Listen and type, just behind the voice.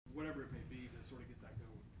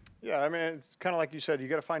Yeah, I mean, it's kind of like you said, you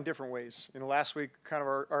got to find different ways. Last week, kind of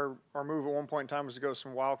our move at one point in time was to go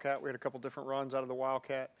some Wildcat. We had a couple different runs out of the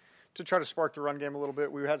Wildcat to try to spark the run game a little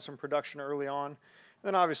bit. We had some production early on. And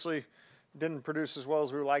then obviously didn't produce as well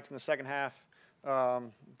as we liked in the second half.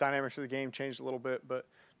 Dynamics of the game changed a little bit. But,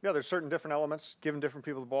 yeah, there's certain different elements, giving different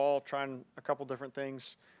people the ball, trying a couple different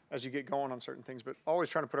things as you get going on certain things, but always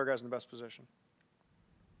trying to put our guys in the best position.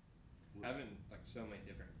 Having like so many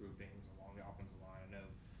different groupings along the offensive line, I know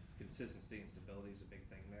consistency and stability is a big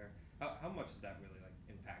thing there. How much has that really like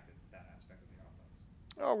impacted that aspect of the offense?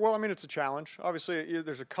 Oh, well, I mean, it's a challenge. Obviously,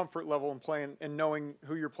 there's a comfort level in playing and knowing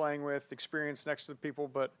who you're playing with, experience next to the people.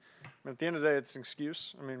 But I mean, at the end of the day, it's an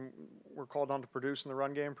excuse. I mean, we're called on to produce in the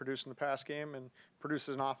run game, produce in the pass game, and produce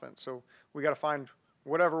as an offense. So we got to find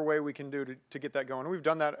whatever way we can do to get that going. And we've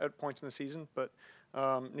done that at points in the season, but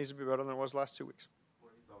it needs to be better than it was the last 2 weeks. What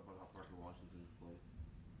have you thought about how Parker Washington's played?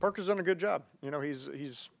 Parker's done a good job.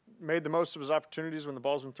 He's made the most of his opportunities when the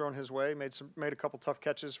ball's been thrown his way. Made a couple tough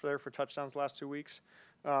catches for touchdowns the last 2 weeks.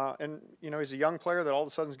 And he's a young player that all of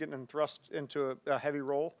a sudden is getting thrust into a heavy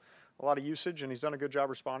role, a lot of usage, and he's done a good job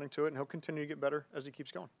responding to it. And he'll continue to get better as he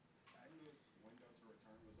keeps going. Agnew's window to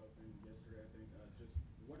return was open yesterday, I think. Just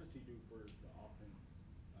what does he do for the offense?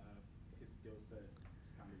 His skill set is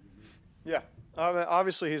kind of unique. Yeah,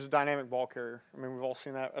 obviously he's a dynamic ball carrier. I mean, we've all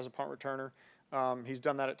seen that as a punt returner. He's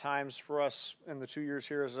done that at times for us in the 2 years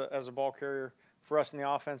here as a ball carrier for us in the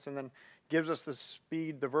offense, and then gives us the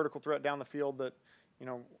speed, the vertical threat down the field that,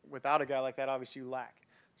 without a guy like that, obviously you lack.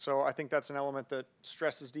 So I think that's an element that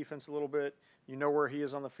stresses defense a little bit. You know where he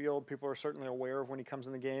is on the field. People are certainly aware of when he comes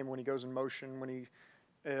in the game, when he goes in motion, when he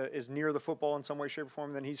is near the football in some way, shape, or form.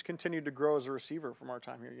 And then he's continued to grow as a receiver from our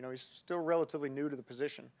time here. He's still relatively new to the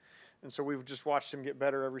position. And so we've just watched him get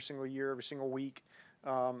better every single year, every single week,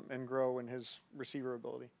 and grow in his receiver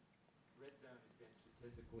ability. Red zone has been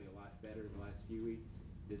statistically a lot better the last few weeks.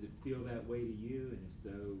 Does it feel that way to you? And if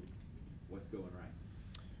so, what's going right?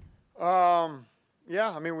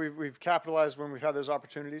 Yeah, I mean, we've capitalized when we've had those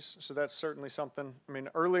opportunities, so that's certainly something. I mean,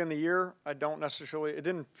 early in the year, it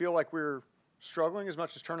didn't feel like we were struggling as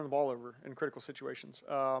much as turning the ball over in critical situations.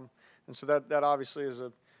 And so that obviously is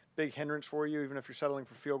a big hindrance for you, even if you're settling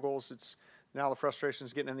for field goals. It's now the frustration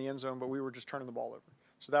is getting in the end zone, but we were just turning the ball over.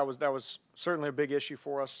 So that was certainly a big issue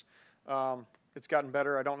for us. It's gotten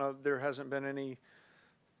better. I don't know, there hasn't been any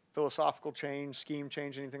philosophical change, scheme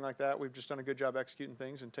change, anything like that. We've just done a good job executing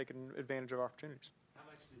things and taking advantage of opportunities. How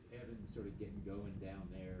much does Evan sort of getting going down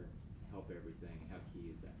there help everything? How key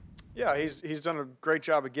is that? Yeah, he's done a great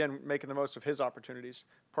job, again, making the most of his opportunities.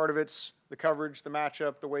 Part of it's the coverage, the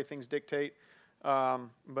matchup, the way things dictate.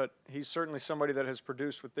 But he's certainly somebody that has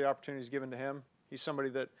produced with the opportunities given to him. He's somebody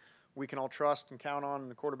that we can all trust and count on,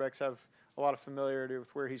 and the quarterbacks have a lot of familiarity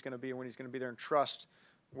with where he's going to be and when he's going to be there and trust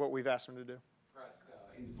what we've asked him to do.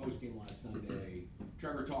 In the postgame last Sunday,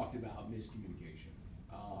 Trevor talked about miscommunication.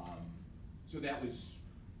 So that was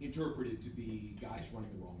interpreted to be guys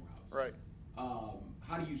running the wrong routes. Right.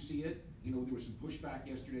 How do you see it? There was some pushback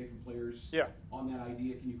yesterday from players on that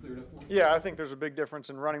idea. Can you clear it up for me? Yeah, I think there's a big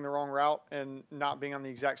difference in running the wrong route and not being on the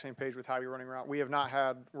exact same page with how you're running route. We have not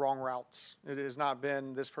had wrong routes. It has not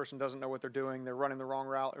been this person doesn't know what they're doing, they're running the wrong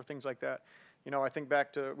route or things like that. I think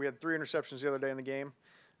back to we had 3 interceptions the other day in the game.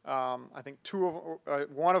 I think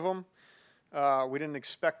one of them, we didn't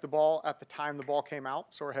expect the ball at the time the ball came out,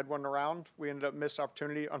 so our head wasn't around. We ended up missed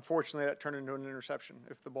opportunity. Unfortunately, that turned into an interception.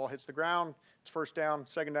 If the ball hits the ground, it's first down.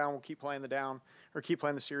 Second down, we'll keep playing keep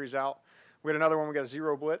playing the series out. We had another one. We got a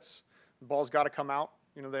 0 blitz. The ball's got to come out.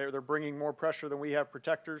 They're bringing more pressure than we have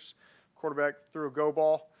protectors. Quarterback threw a go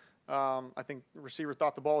ball. I think the receiver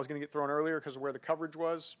thought the ball was going to get thrown earlier because of where the coverage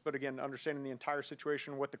was. But again, understanding the entire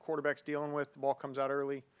situation, what the quarterback's dealing with, the ball comes out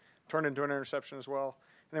early, turned into an interception as well.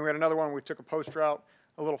 And then we had another one. We took a post route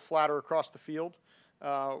a little flatter across the field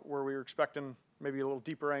where we were expecting maybe a little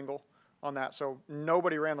deeper angle on that. So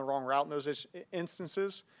nobody ran the wrong route in those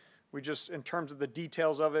instances. We just, in terms of the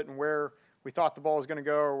details of it and where we thought the ball was going to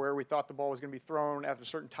go or where we thought the ball was going to be thrown at a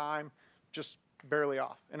certain time, just barely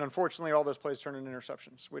off. And unfortunately, all those plays turned into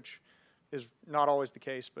interceptions, which is not always the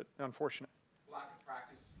case, but unfortunate. Lack of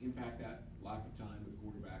practice impact that lack of time with the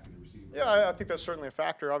quarterback and the receiver? Yeah, I think that's certainly a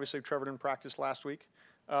factor. Obviously, Trevor didn't practice last week.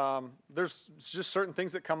 There's just certain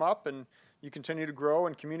things that come up, and you continue to grow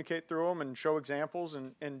and communicate through them and show examples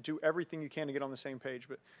and do everything you can to get on the same page.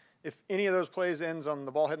 But if any of those plays ends on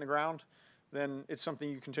the ball hitting the ground, then it's something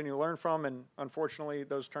you continue to learn from, and unfortunately,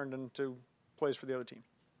 those turned into plays for the other team.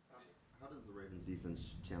 How does the Ravens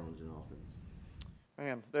defense challenge an offense?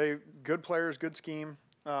 Man, they good players, good scheme,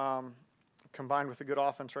 combined with a good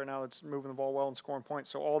offense right now that's moving the ball well and scoring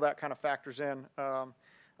points. So all that kind of factors in.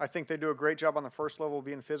 I think they do a great job on the first level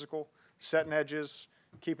being physical, setting edges,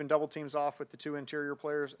 keeping double teams off with the two interior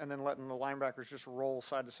players, and then letting the linebackers just roll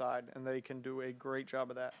side to side, and they can do a great job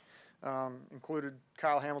of that. Included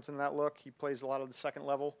Kyle Hamilton in that look. He plays a lot of the second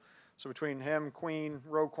level. So between him, Queen,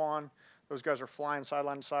 Roquan, those guys are flying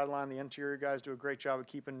sideline to sideline. The interior guys do a great job of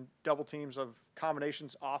keeping double teams of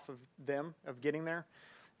combinations off of them, of getting there.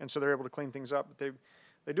 And so they're able to clean things up. But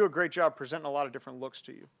they do a great job presenting a lot of different looks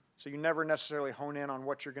to you. So you never necessarily hone in on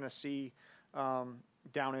what you're going to see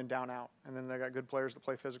down in, down out. And then they got good players that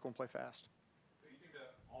play physical and play fast. They seem to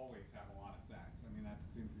always have a lot of sacks. I mean, that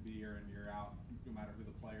seems to be year in, year out, no matter who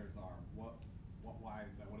the players are. Why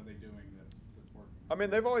is that? What are they doing that's working? I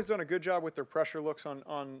mean, they've always done a good job with their pressure looks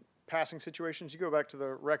on passing situations. You go back to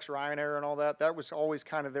the Rex Ryan era and all that. That was always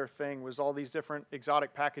kind of their thing, was all these different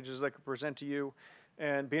exotic packages they could present to you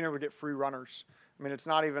and being able to get free runners. I mean, it's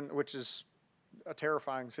not even, which is a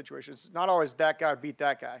terrifying situation. It's not always that guy beat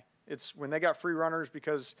that guy. It's when they got free runners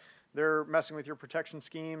because they're messing with your protection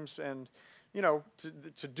schemes. And, you know,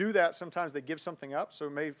 to do that, sometimes they give something up. So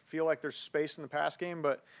it may feel like there's space in the pass game,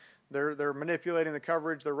 but they're manipulating the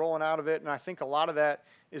coverage, they're rolling out of it, and I think a lot of that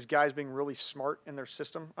is guys being really smart in their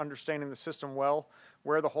system, understanding the system well,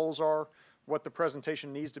 where the holes are, what the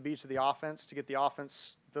presentation needs to be to the offense to get the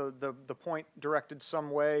offense the point directed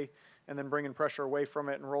some way, and then bringing pressure away from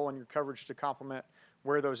it and rolling your coverage to complement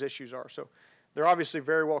where those issues are. So they're obviously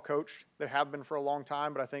very well coached. They have been for a long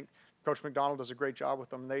time, but I think Coach McDonald does a great job with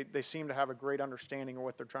them. They seem to have a great understanding of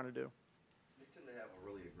what they're trying to do. They tend to have a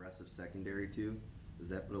really aggressive secondary too. Does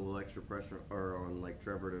that put a little extra pressure on like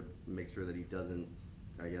Trevor to make sure that he doesn't,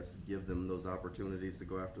 I guess, give them those opportunities to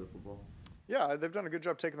go after the football? Yeah, they've done a good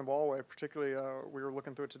job taking the ball away. Particularly, we were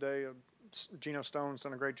looking through it today. Geno Stone's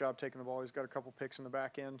done a great job taking the ball. He's got a couple picks in the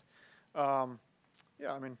back end.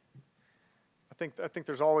 Yeah, I mean, I think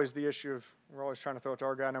there's always the issue of we're always trying to throw it to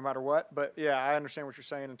our guy no matter what. But yeah, I understand what you're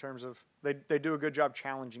saying in terms of they do a good job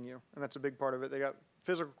challenging you, and that's a big part of it. They got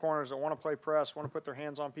physical corners that want to play press, want to put their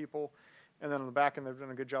hands on people. And then on the back end, they've done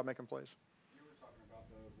a good job making plays. You were talking about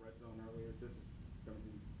the red zone earlier. This is going to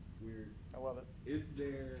be weird. I love it. Is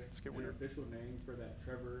there Let's get an weird. official name for that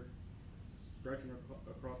Trevor stretching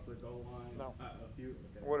across the goal line? No. A few.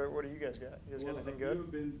 Okay. What do you guys got? You guys got anything a few good?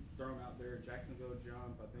 have been thrown out there. Jacksonville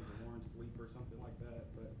jump, I think Lawrence leap or something like that.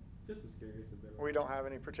 But just was curious if there was. We don't have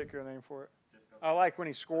any particular name for it. I like when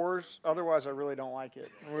he scores. Otherwise, I really don't like it.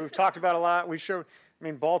 We've talked about it a lot. We showed. I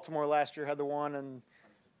mean, Baltimore last year had the one and.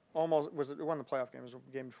 Almost it wasn't the playoff game. It was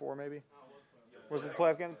the game before, maybe. Was it the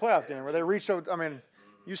playoff game? The playoff game where they reached out. I mean,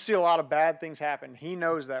 you see a lot of bad things happen. He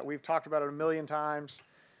knows that. We've talked about it a million times.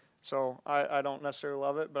 So I don't necessarily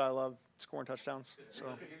love it, but I love scoring touchdowns. So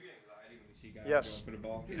Does it give you anxiety when you see guys Yes. going for the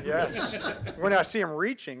ball? yes, when I see him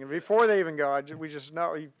reaching before they even go, we just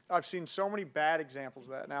know. I've seen so many bad examples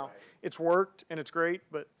of that. Now it's worked and it's great,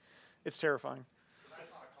 but it's terrifying.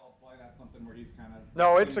 That's not a called play. That's something where he's kind of.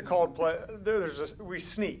 No, it's a called play. We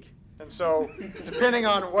sneak. And so depending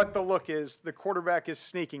on what the look is, the quarterback is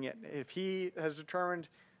sneaking it. If he has determined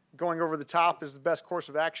going over the top is the best course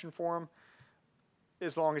of action for him,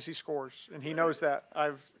 as long as he scores. And he knows that.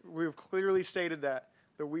 We've clearly stated that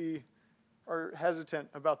we are hesitant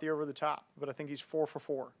about the over the top, but I think he's 4 for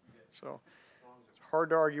 4. So it's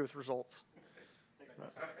hard to argue with results.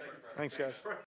 Thanks, guys.